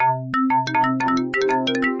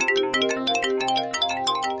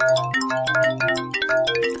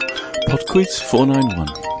PodQuiz 491.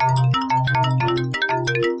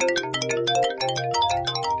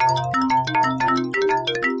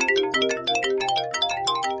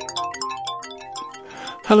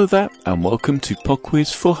 Hello there, and welcome to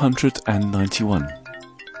PodQuiz 491.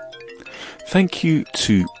 Thank you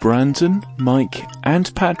to Brandon, Mike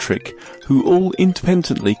and Patrick, who all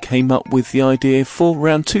independently came up with the idea for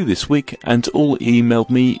round 2 this week and all emailed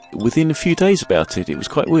me within a few days about it. It was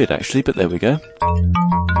quite weird actually, but there we go.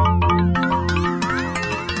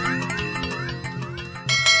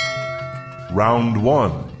 Round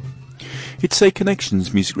 1. It's a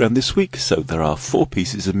Connections music round this week, so there are 4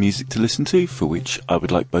 pieces of music to listen to, for which I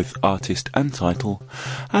would like both artist and title,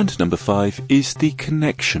 and number 5 is the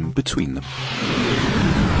connection between them.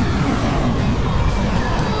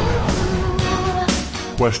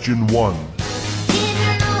 Question 1.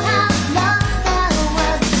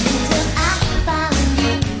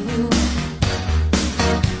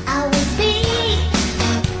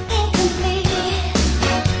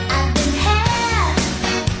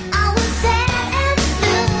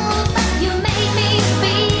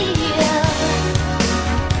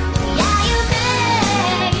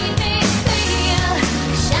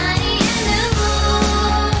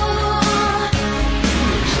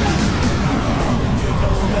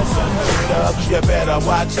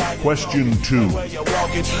 Question 2. You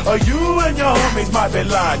and your homies might be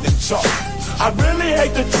lying and talk. I really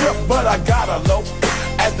hate the trip, but I gotta low.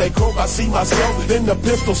 As they croak, I see myself in the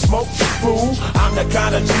pistol smoke. Fool, I'm the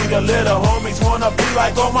kind of G the little homies wanna be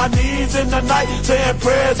like, on my knees in the night, saying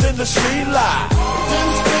prayers in the street light.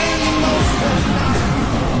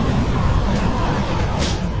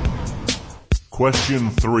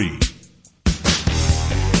 Question 3.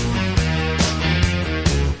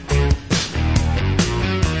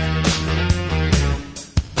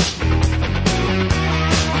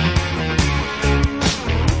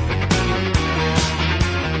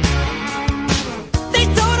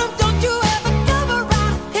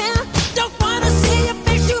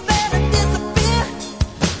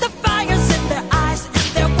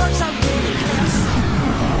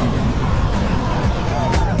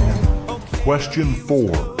 Question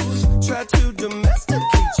 4. Try to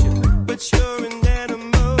domesticate you, but you're an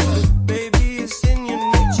animal. Baby, it's in your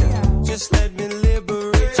nature. Just let me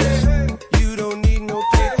liberate you. You don't need no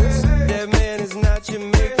papers. That man is not your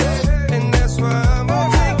maker. And that's why I'm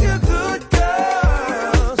gonna take your good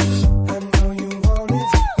girls. I know you want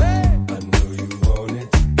it. I know you want it.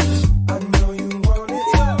 I know you want it.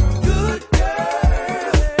 Good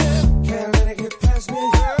girl. Can't let it get past me.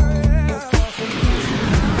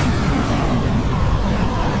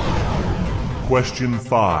 Question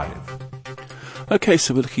 5. Okay,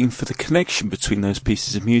 so we're looking for the connection between those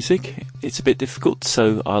pieces of music. It's a bit difficult,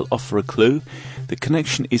 so I'll offer a clue. The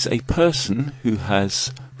connection is a person who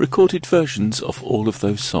has recorded versions of all of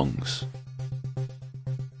those songs.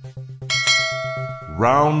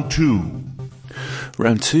 Round 2.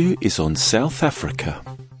 Round 2 is on South Africa.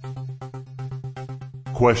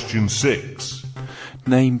 Question 6.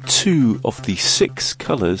 Name 2 of the 6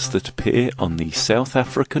 colours that appear on the South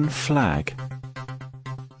African flag.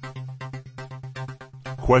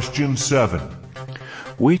 Question 7.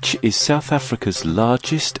 Which is South Africa's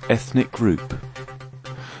largest ethnic group?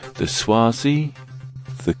 The Swazi,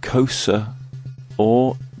 the Xhosa,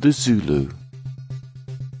 or the Zulu?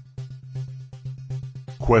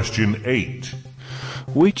 Question 8.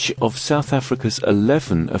 Which of South Africa's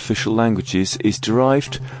 11 official languages is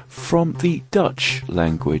derived from the Dutch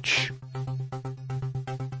language?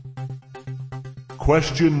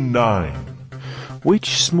 Question 9.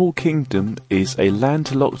 Which small kingdom is a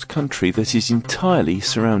landlocked country that is entirely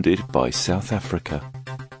surrounded by South Africa?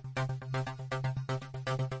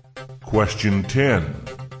 Question 10.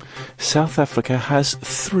 South Africa has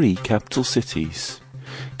 3 capital cities.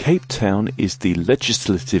 Cape Town is the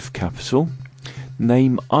legislative capital.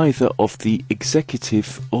 Name either of the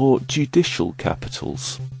executive or judicial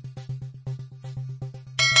capitals.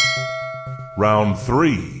 Round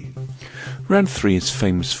 3. Round 3 is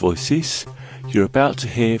Famous Voices. You're about to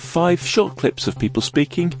hear 5 short clips of people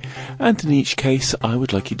speaking, and in each case I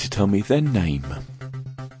would like you to tell me their name.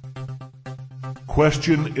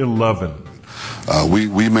 Question 11.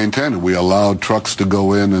 We maintained it. We allowed trucks to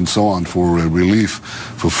go in and so on for relief,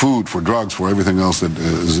 for food, for drugs, for everything else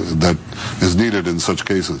that is needed in such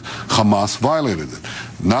cases. Hamas violated it.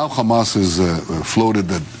 Now Hamas has floated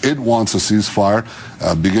that it wants a ceasefire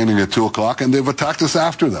beginning at 2 o'clock, and they've attacked us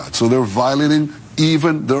after that. So they're violating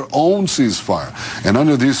even their own ceasefire. And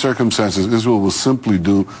under these circumstances, Israel will simply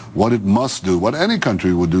do what it must do, what any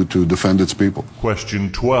country would do to defend its people.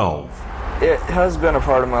 Question 12. It has been a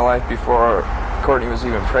part of my life before Courtney was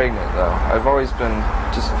even pregnant, though. I've always been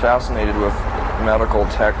just fascinated with medical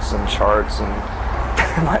texts and charts and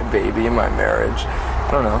my baby and my marriage. I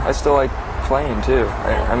don't know. I still like playing, too.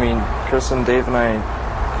 I mean, Chris and Dave and I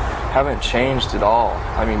haven't changed at all.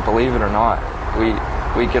 I mean, believe it or not,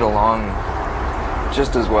 we get along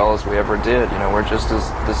just as well as we ever did. You know, we're just as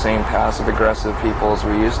the same passive-aggressive people as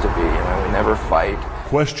we used to be. You know, we never fight.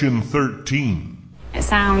 Question 13. It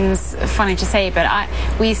sounds funny to say, but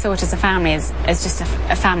we saw it as a family as just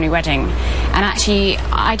a family wedding, and actually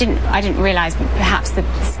I didn't realise perhaps the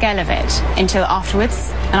scale of it until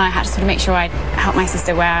afterwards, and I had to sort of make sure I help my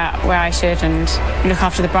sister where I should and look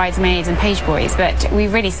after the bridesmaids and page boys. But we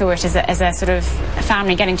really saw it as a sort of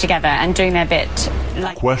family getting together and doing their bit.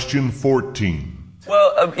 Question 14.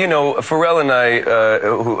 Well, you know, Pharrell and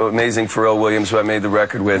I, amazing Pharrell Williams, who I made the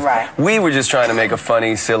record with, we were just trying to make a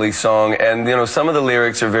funny, silly song, and, you know, some of the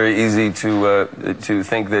lyrics are very easy to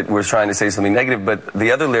think that we're trying to say something negative, but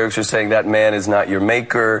the other lyrics are saying that man is not your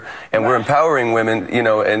maker, and we're empowering women, you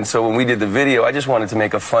know, and so when we did the video, I just wanted to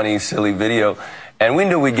make a funny, silly video, and we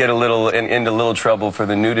knew we'd get into a little trouble for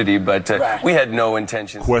the nudity, but we had no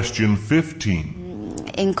intention. Question 15.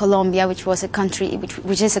 In Colombia, which was a country,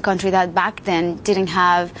 which is a country that back then didn't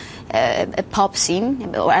have a pop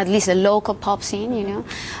scene, or at least a local pop scene, you know.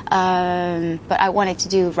 But I wanted to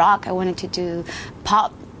do rock, I wanted to do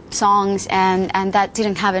pop songs, and that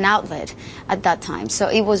didn't have an outlet at that time. So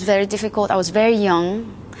it was very difficult. I was very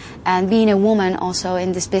young, and being a woman also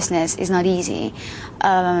in this business is not easy.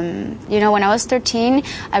 You know, when I was 13,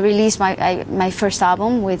 I released my first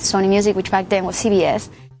album with Sony Music, which back then was CBS.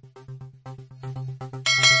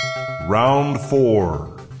 Round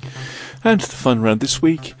 4. And the fun round this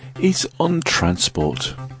week is on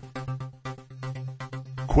transport.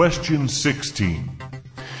 Question 16.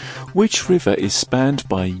 Which river is spanned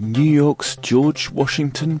by New York's George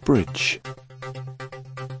Washington Bridge?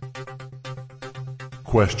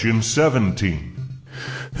 Question 17.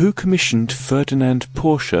 Who commissioned Ferdinand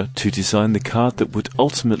Porsche to design the car that would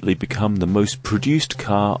ultimately become the most produced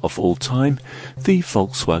car of all time, the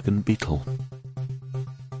Volkswagen Beetle?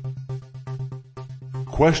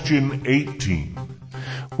 Question 18.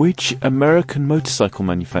 Which American motorcycle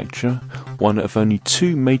manufacturer, one of only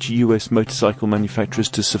 2 major US motorcycle manufacturers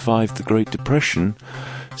to survive the Great Depression,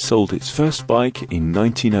 sold its first bike in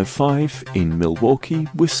 1905 in Milwaukee,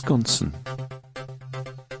 Wisconsin?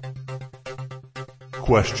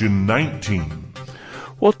 Question 19.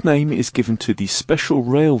 What name is given to the special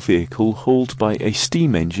rail vehicle hauled by a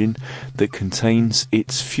steam engine that contains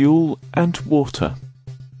its fuel and water?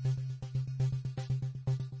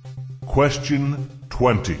 Question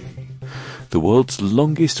 20. The world's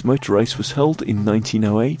longest motor race was held in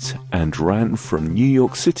 1908 and ran from New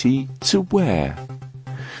York City to where?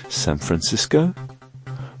 San Francisco,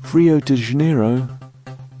 Rio de Janeiro,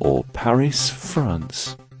 or Paris,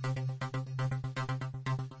 France?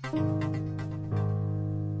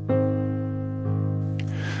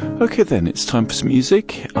 Okay then, it's time for some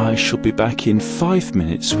music. I shall be back in 5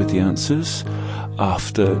 minutes with the answers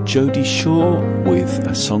after Jody Shaw with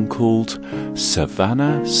a song called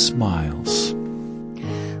Savannah Smiles.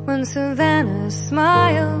 When Savannah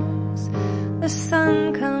smiles, the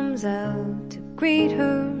sun comes out to greet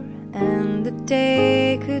her, and the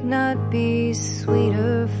day could not be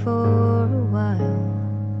sweeter for a while.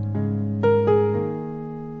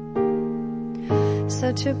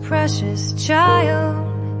 Such a precious child,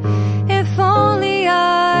 if only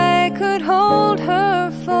I could hold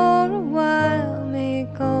her for a while,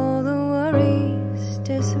 make all the worries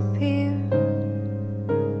disappear.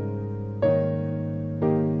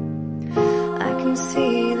 I can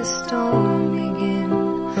see the storm begin.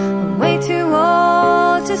 I'm way too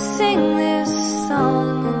old to sing this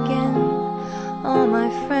song again. All my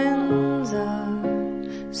friends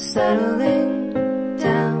are settling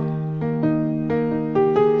down.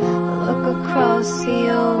 I look across the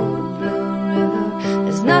old blue river.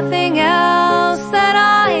 There's nothing else that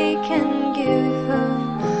I can give her.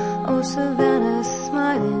 Oh, Savannah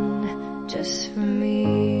smiling just for me.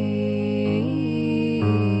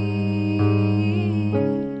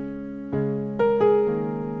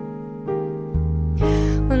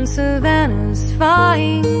 When Savannah's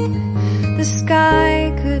fine, the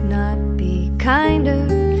sky could not be kinder,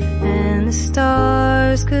 and the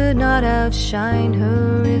stars could not outshine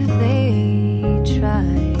her if they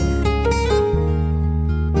tried.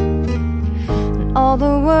 And all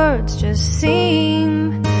the words just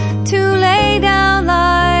seem to lay down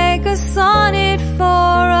like a sonnet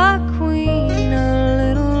for a queen, a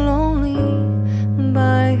little lonely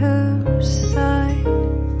by her side.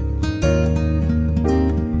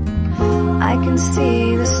 I can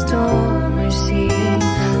see the storm receding.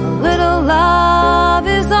 A little love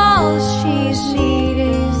is all she's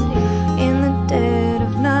needing. In the dead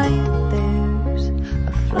of night, there's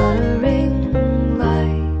a fluttering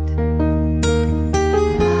light.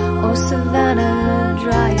 Oh, Savannah,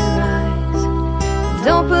 dry your eyes.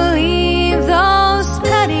 Don't believe those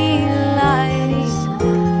petty lies.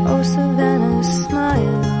 Oh, Savannah,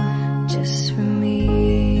 smile just for me.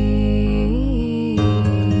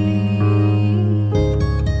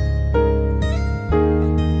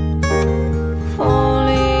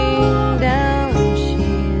 Falling down,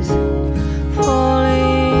 she's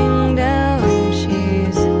falling down,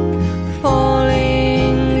 she's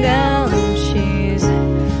falling down, she's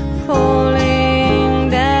falling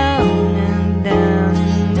down and down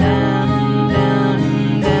and down and down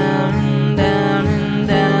and down and down and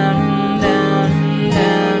down and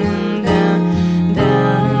down and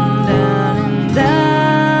down and down and down.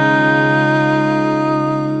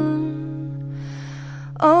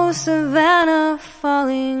 Oh, Savannah,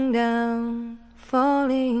 falling down,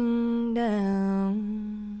 falling down.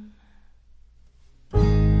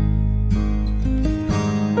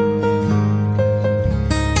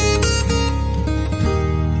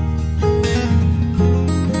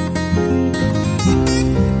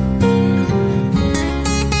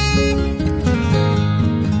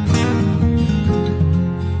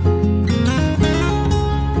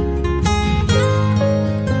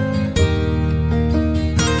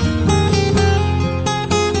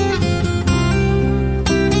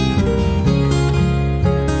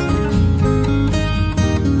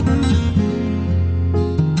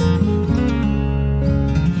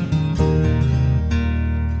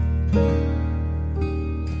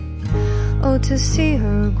 Oh, to see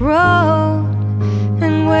her grow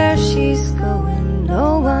and where she's going,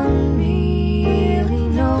 no one really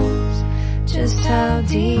knows just how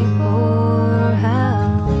deep or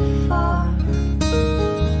how far.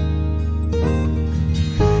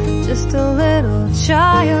 Just a little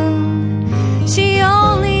child, she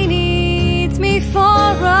only needs me for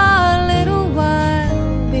a little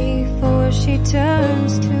while before she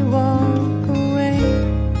turns to walk away.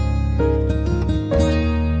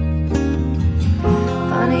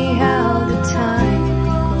 Funny how the time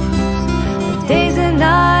goes, the days and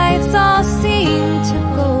nights all seem to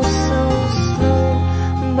go so slow,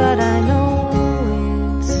 but I know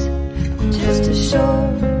it's just a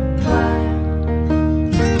short while.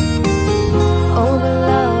 Oh, the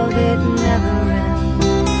love, it never ends.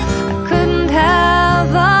 I couldn't have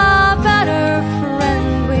a better friend.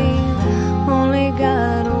 We've only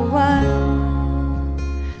got a while.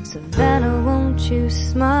 Savannah, won't you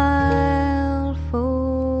smile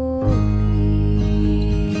for me?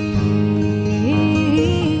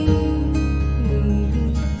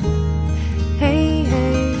 Hey,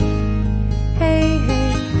 hey, hey, hey,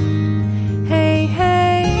 hey, hey,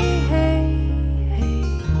 hey, hey.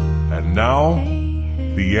 And now,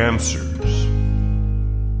 the answers.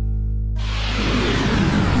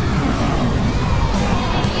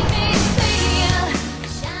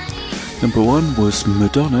 Number 1 was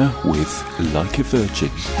Madonna with Like a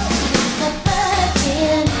Virgin.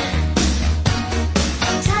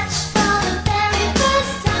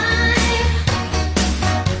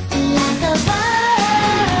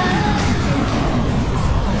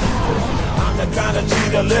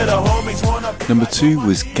 Number 2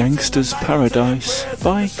 was Gangsta's Paradise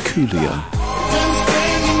by Coolio.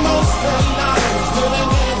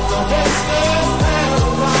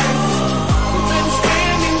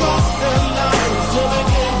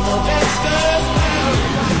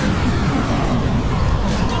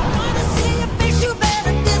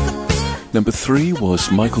 Number 3 was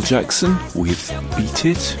Michael Jackson with Beat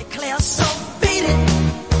It.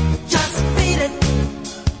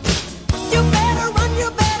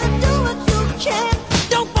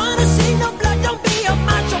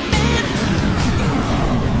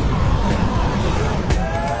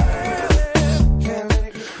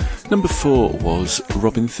 Number 4 was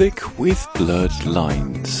Robin Thicke with Blurred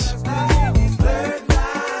Lines.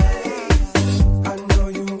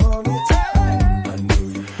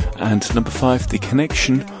 And number 5, The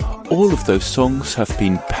Connection. All of those songs have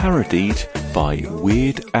been parodied by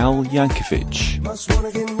Weird Al Yankovic.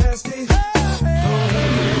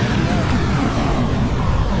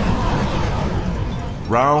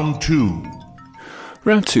 Round 2.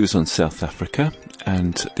 Round 2 is on South Africa,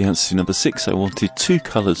 and the answer to number 6, I wanted 2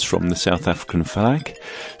 colours from the South African flag,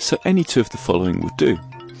 so any 2 of the following would do.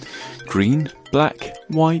 Green, black,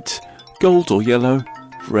 white, gold or yellow,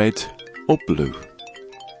 red or blue.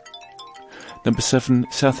 Number 7,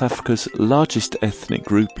 South Africa's largest ethnic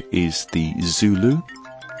group is the Zulu.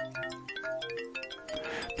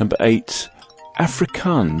 Number 8,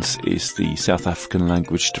 Afrikaans is the South African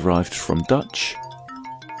language derived from Dutch.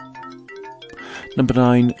 Number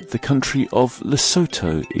 9, the country of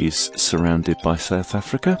Lesotho is surrounded by South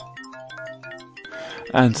Africa.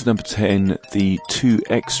 And number 10, the 2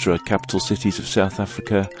 extra capital cities of South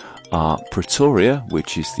Africa are Pretoria,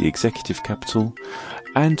 which is the executive capital,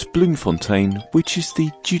 and Bloemfontein, which is the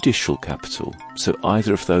judicial capital. So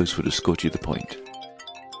either of those would have scored you the point.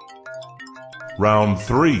 Round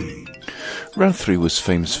 3. Round 3 was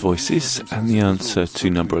famous voices, and the answer to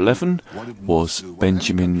number 11 was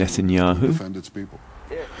Benjamin Netanyahu.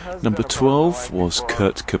 Number 12 was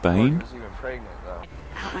Kurt Cobain.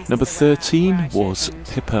 Number 13 was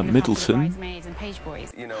Pippa Middleton.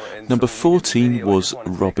 Number 14 was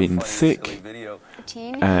Robin Thicke.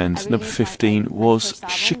 And number 15 was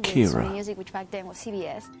Shakira.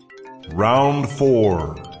 Round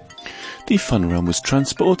 4. The fun round was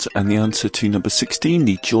transport, and the answer to number 16,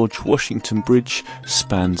 the George Washington Bridge,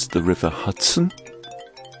 spans the River Hudson.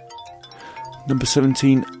 Number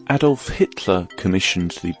 17, Adolf Hitler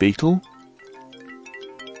commissioned the Beetle.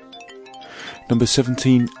 Number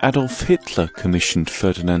 17, Adolf Hitler commissioned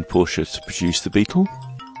Ferdinand Porsche to produce the Beetle.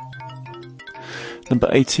 Number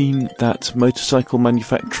 18, that motorcycle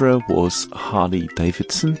manufacturer was Harley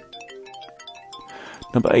Davidson.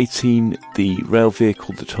 Number 18, the rail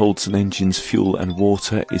vehicle that holds an engine's fuel and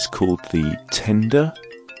water is called the tender.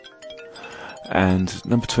 And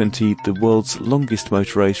number 20, the world's longest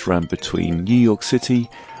motor race ran between New York City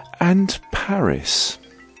and Paris.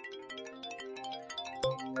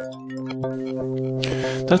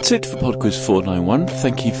 That's it for PodQuiz 491.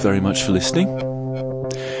 Thank you very much for listening.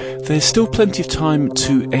 There's still plenty of time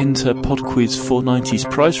to enter PodQuiz 490's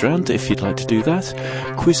prize round if you'd like to do that.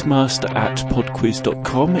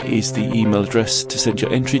 Quizmaster@podquiz.com is the email address to send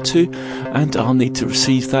your entry to, and I'll need to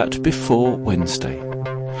receive that before Wednesday.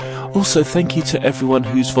 Also, thank you to everyone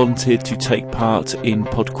who's volunteered to take part in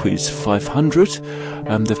PodQuiz 500.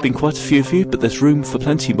 There have been quite a few of you, but there's room for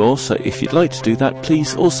plenty more, so if you'd like to do that,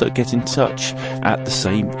 please also get in touch at the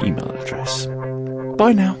same email address.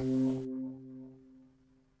 Bye now.